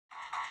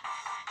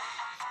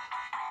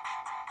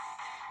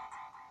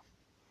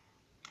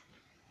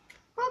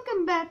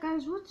back,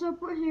 guys. What's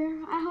up? We're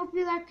here. I hope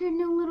you liked your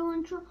new little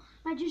intro.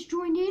 I just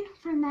joined in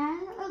from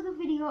that other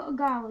video,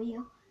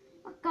 Galio.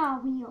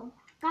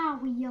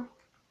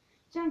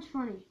 Sounds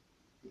funny.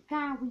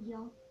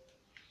 Galio.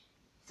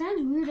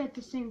 Sounds weird at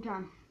the same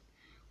time.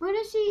 We're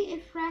gonna see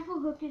if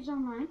Raffle Hook is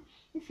online.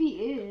 If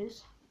he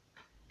is,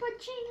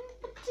 pa-ching,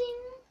 pa-ching.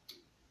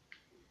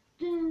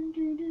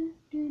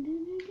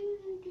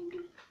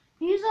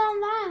 He's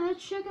online.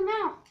 Let's check him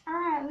out. All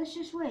right, let's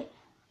just wait.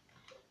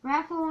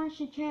 Raffle wants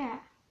to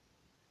chat.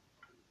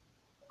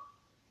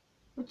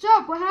 What's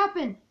up? What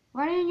happened?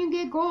 Why didn't you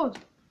get gold?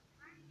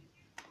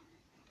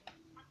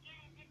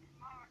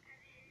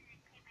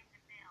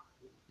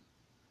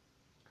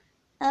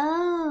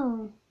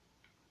 Oh.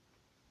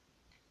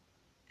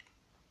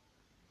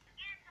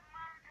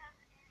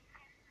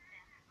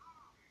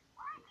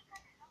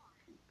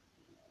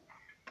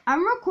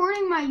 I'm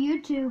recording my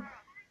YouTube.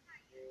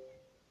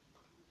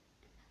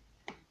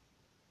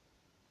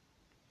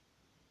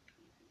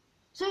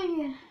 So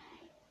yeah.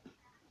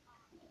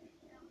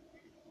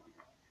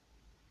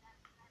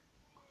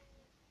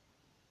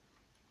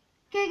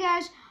 Okay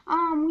guys,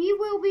 we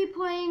will be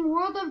playing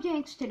World of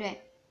Tanks today.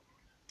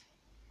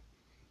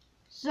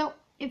 So,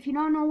 if you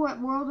don't know what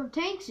World of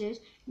Tanks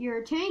is, you're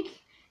a tank,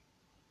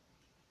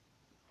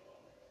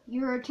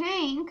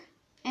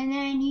 and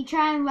then you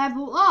try and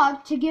level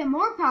up to get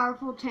more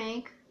powerful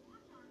tank.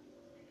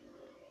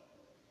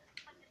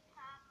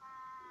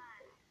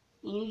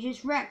 And you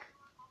just wreck.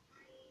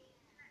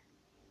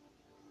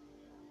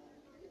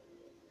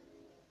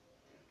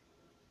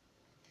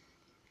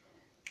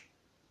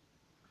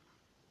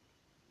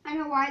 I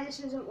know why this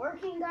isn't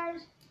working,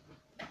 guys.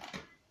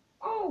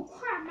 Oh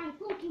crap, my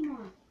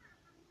Pokemon.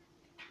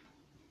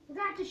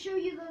 Forgot to show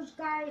you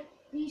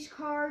these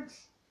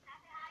cards.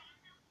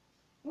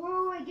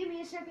 Whoa, wait, give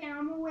me a second.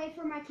 I'm away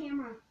from my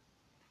camera.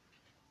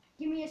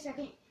 Give me a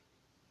second.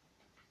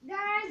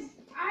 Guys,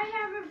 I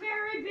have a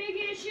very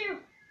big issue.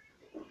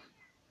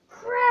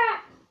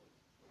 Crap!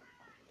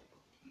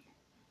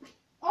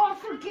 Oh,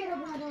 forget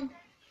about him.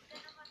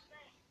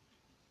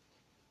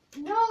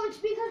 No, it's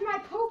because my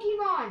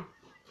Pokemon.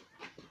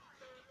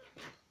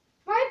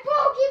 My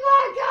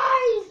Pokemon,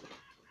 guys!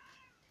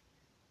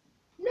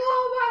 No,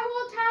 my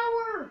whole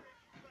tower!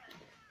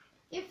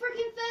 It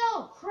freaking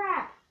fell!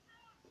 Crap!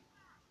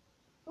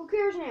 Who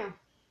cares now?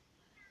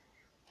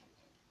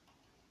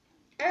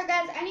 Alright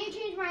guys, I need to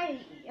change my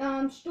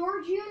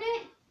storage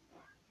unit.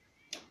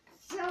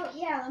 So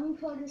yeah, let me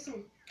plug this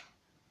in.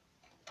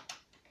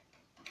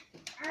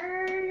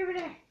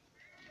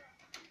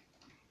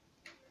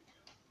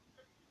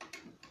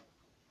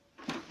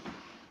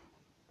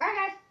 Alright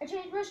guys, I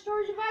changed my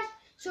storage device,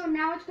 so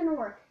now it's gonna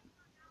work.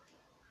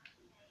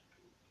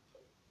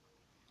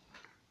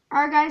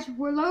 Alright guys,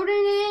 we're loading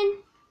in.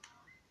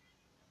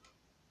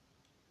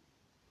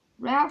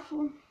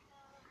 Raffle.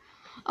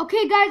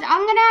 Okay guys,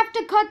 I'm gonna have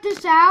to cut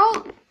this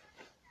out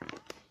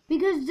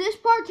because this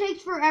part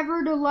takes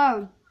forever to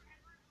load.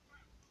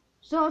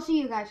 So I'll see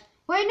you guys.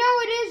 Wait, no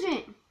it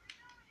isn't.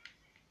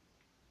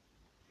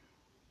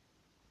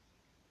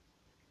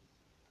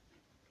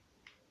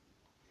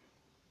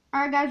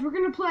 Alright guys, we're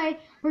gonna play.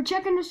 We're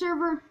checking the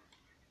server.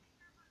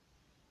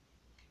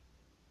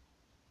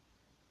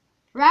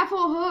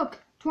 Raffle Hook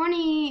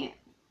 20.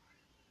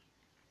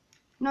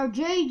 No,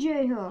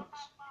 JJ Hooks.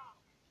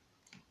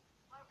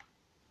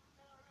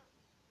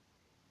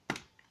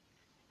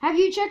 Have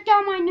you checked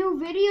out my new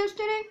videos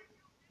today?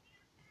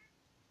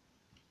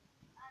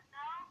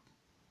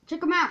 Check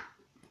them out.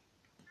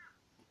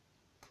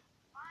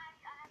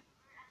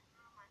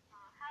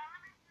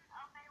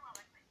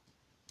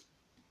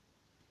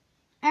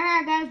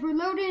 Alright guys, we're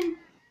loading.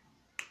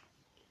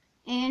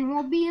 And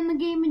we'll be in the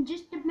game in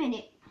just a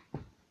minute.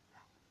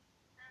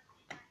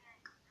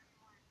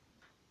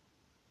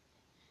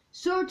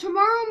 So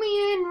tomorrow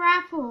me and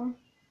Raffle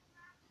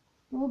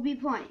will be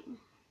playing.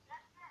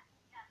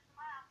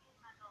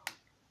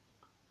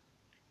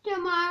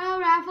 Tomorrow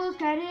Raffle's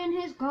getting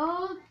his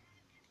gold.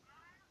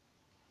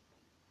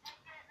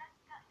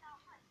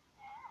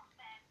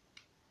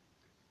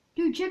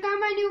 Dude, check out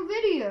my new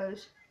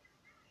videos.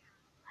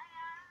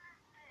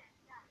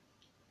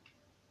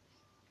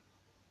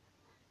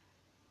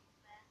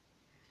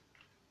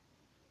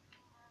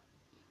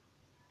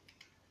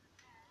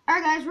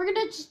 Alright guys, we're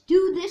gonna just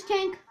do this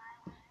tank.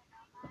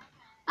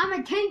 I'm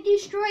a tank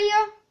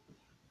destroyer.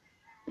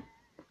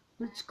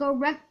 Let's go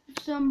wreck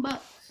some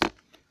butts.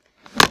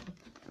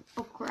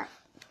 Oh crap.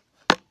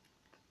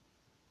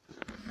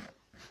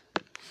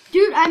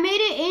 Dude, I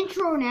made an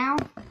intro now.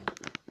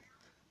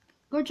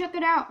 Go check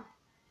it out.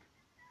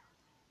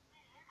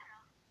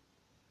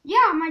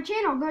 Yeah, on my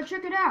channel. Go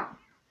check it out.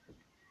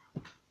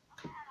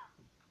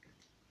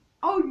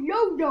 Oh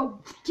no.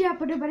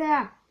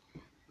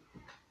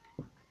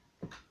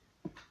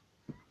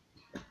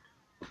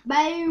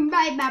 Bye.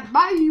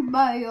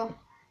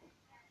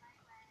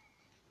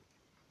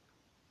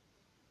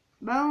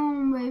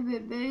 Boom,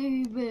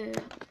 baby.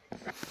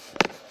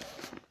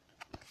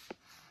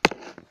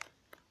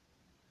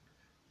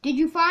 Did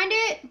you find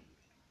it?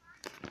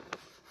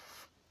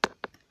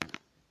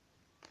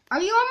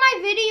 Are you on my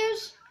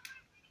videos?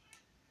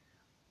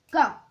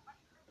 Go.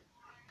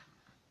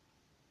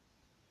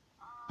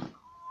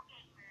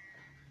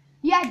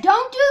 Yeah,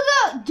 don't do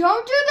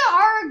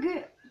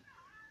the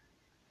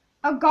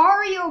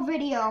Agario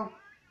video.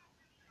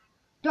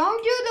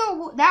 Don't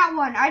do that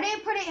one. I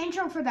didn't put an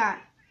intro for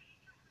that.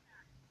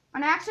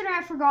 On accident,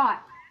 I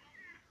forgot.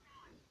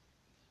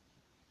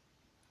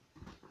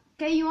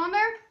 Okay, you on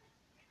there?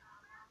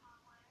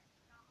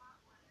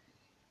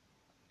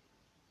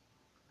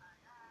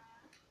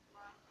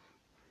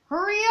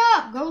 Hurry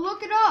up. Go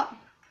look it up.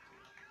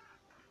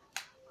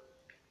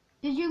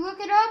 Did you look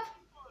it up?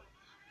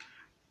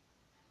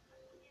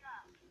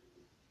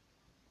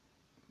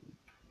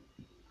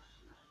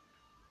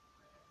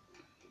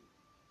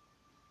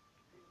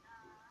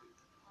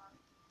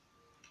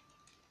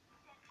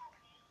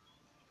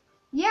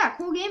 Yeah,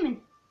 Cool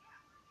Gaming.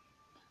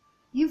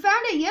 You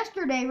found it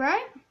yesterday,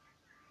 right?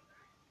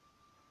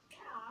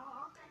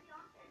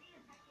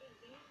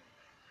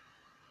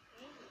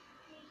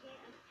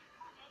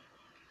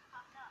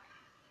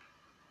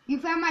 You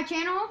found my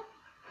channel?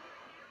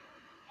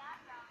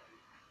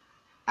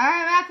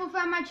 Alright, Raffle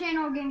found my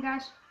channel again,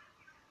 guys.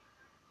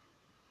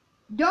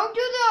 Don't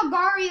do the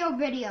Agario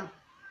video.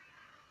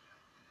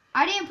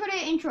 I didn't put an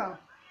intro.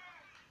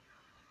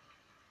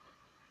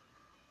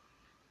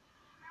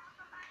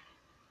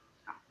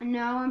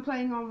 No, I'm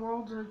playing on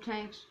Worlds of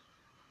Tanks.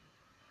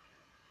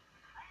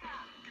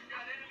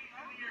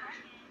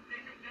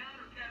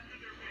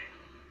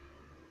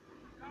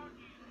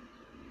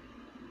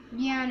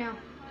 Yeah, I know.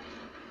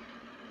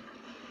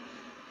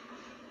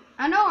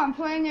 I know, I'm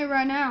playing it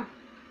right now.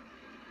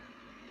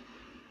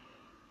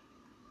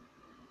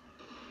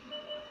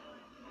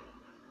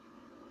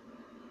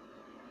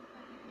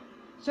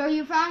 So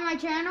you found my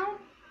channel?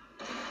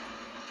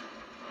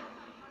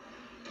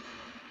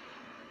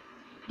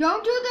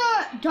 Don't do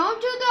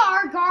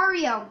the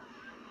Agario.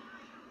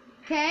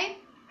 Okay?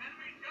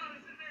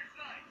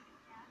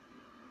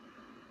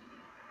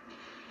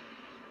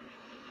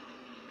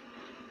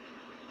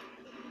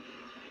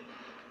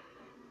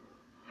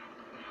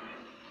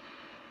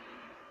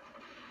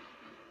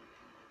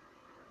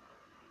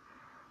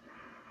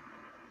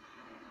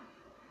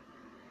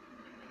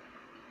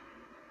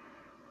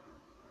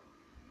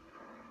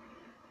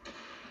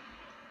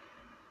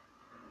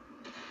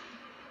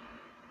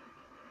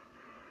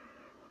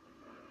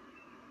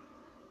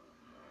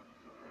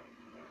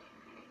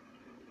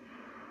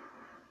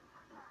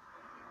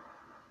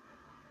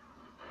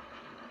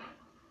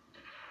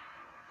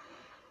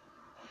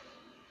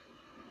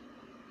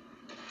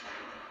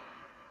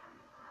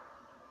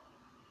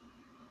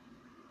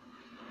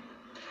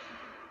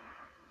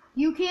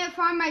 You can't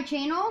find my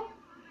channel?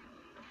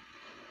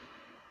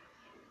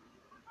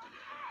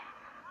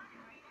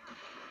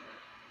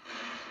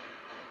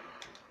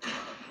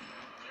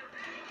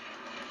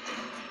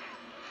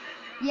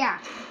 Yeah.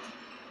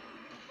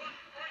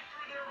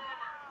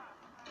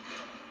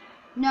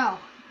 No.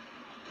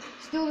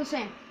 Still the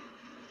same.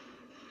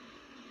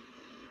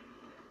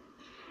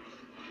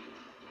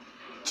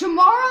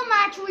 Tomorrow I'm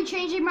actually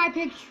changing my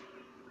picture.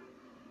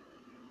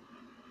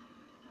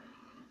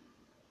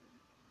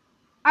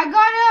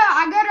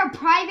 I got a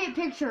private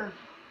picture.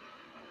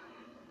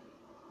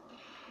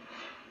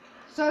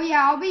 So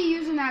yeah, I'll be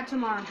using that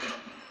tomorrow.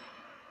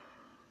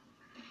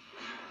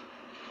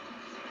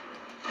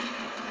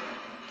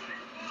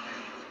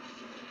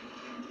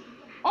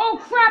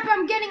 Oh crap,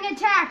 I'm getting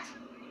attacked.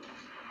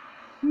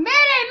 Mayday,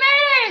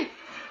 mayday!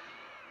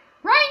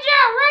 Range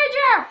out, range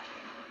out!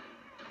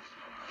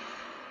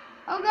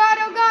 Oh god,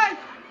 oh god.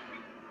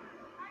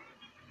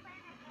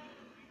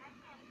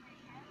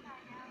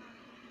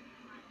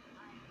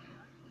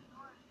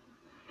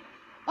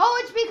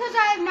 Oh, it's because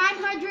I have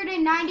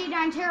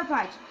 999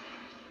 terabytes.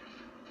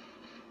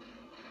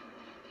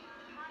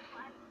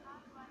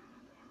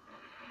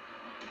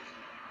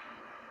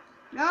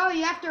 No,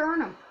 you have to earn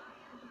them.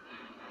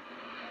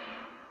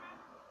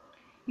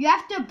 You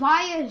have to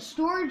buy a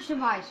storage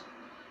device.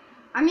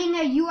 I mean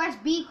a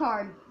USB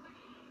card.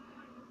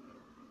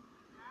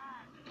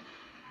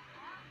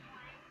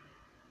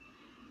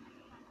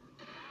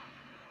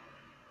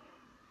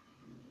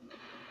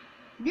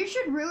 You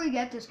should really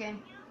get this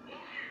game.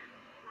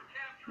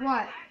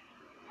 What?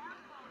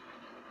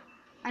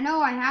 I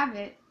know I have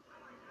it.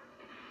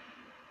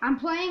 I'm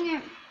playing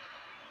it.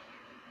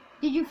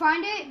 Did you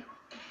find it?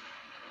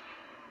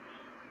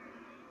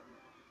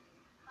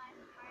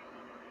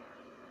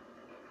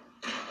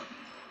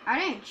 I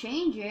didn't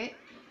change it.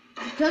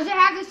 Does it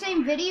have the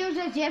same videos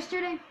as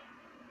yesterday?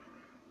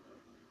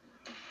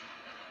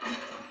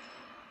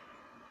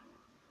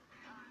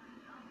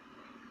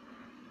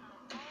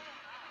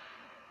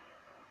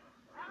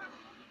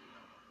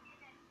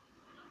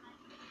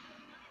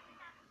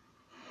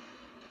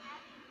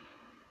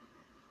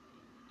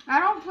 I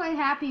don't play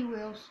Happy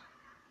Wheels.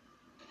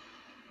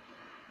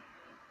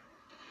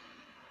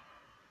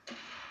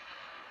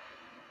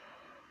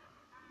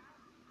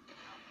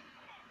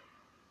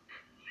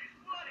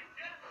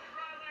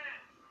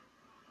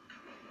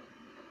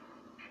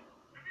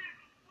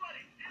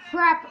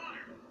 Crap.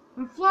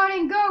 I'm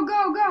flooding. Go,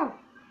 go, go.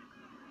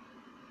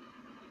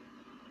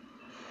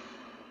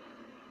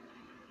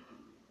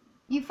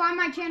 You find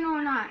my channel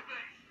or not?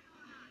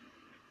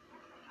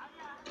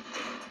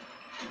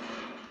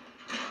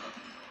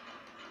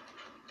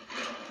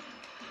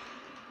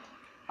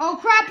 Oh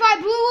crap, I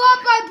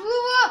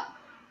blew up.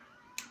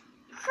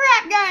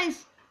 Crap,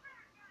 guys.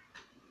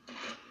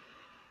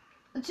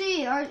 Let's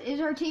see,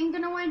 is our team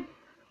gonna win?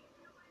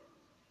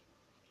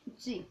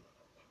 Let's see.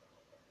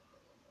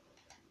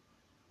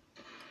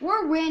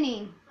 We're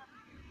winning.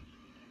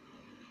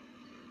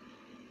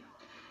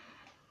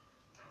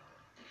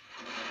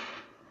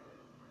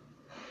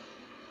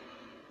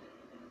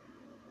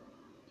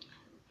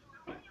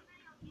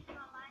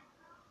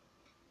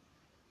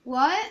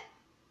 What?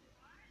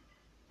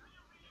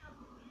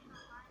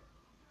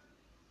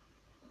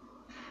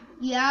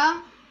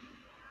 Yeah.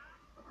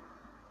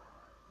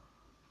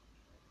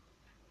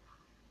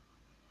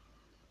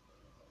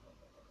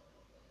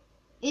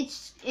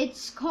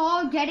 It's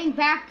called Getting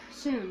Back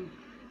Soon.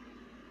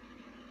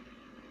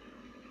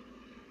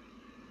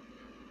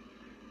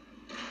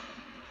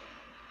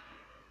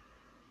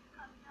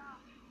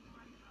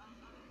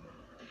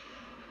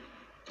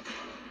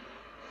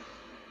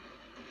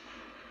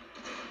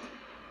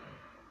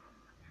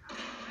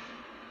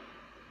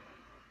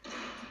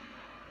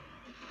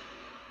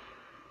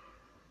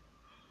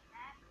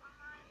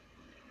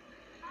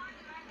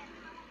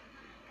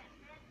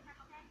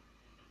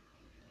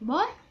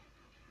 What?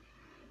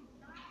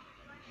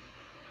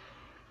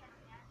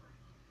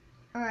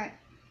 All right.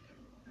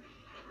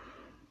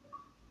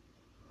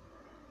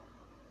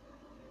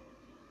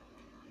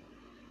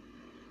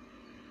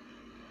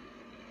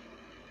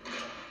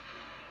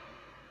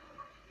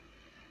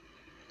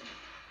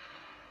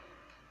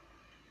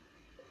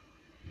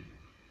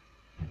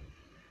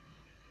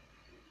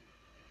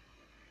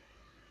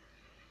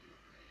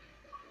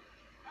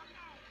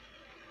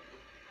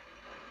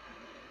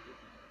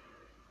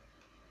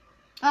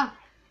 Ah.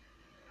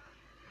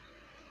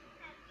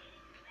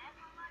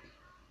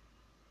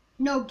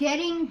 No,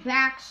 Getting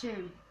Back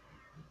Soon.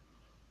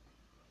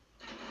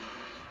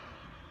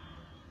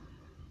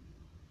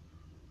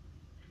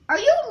 Are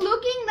you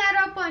looking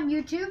that up on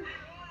YouTube?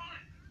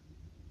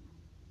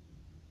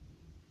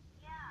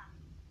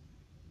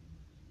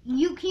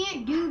 You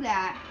can't do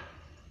that.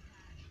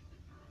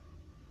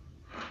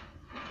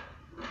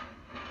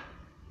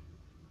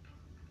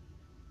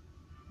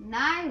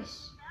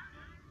 Nice.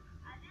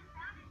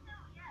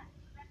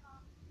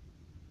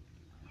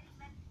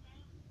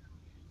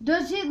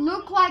 Does it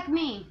look like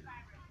me?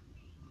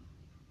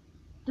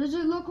 Does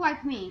it look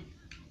like me?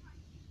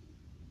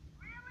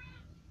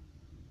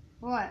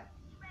 What?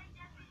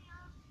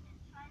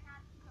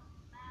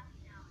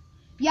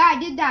 Yeah, I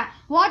did that.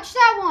 Watch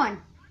that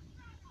one.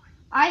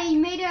 I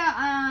made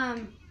a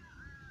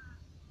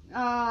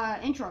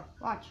intro.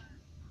 Watch.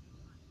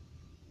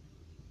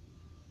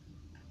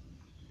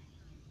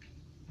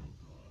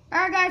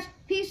 Alright guys,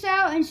 peace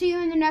out and see you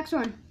in the next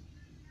one.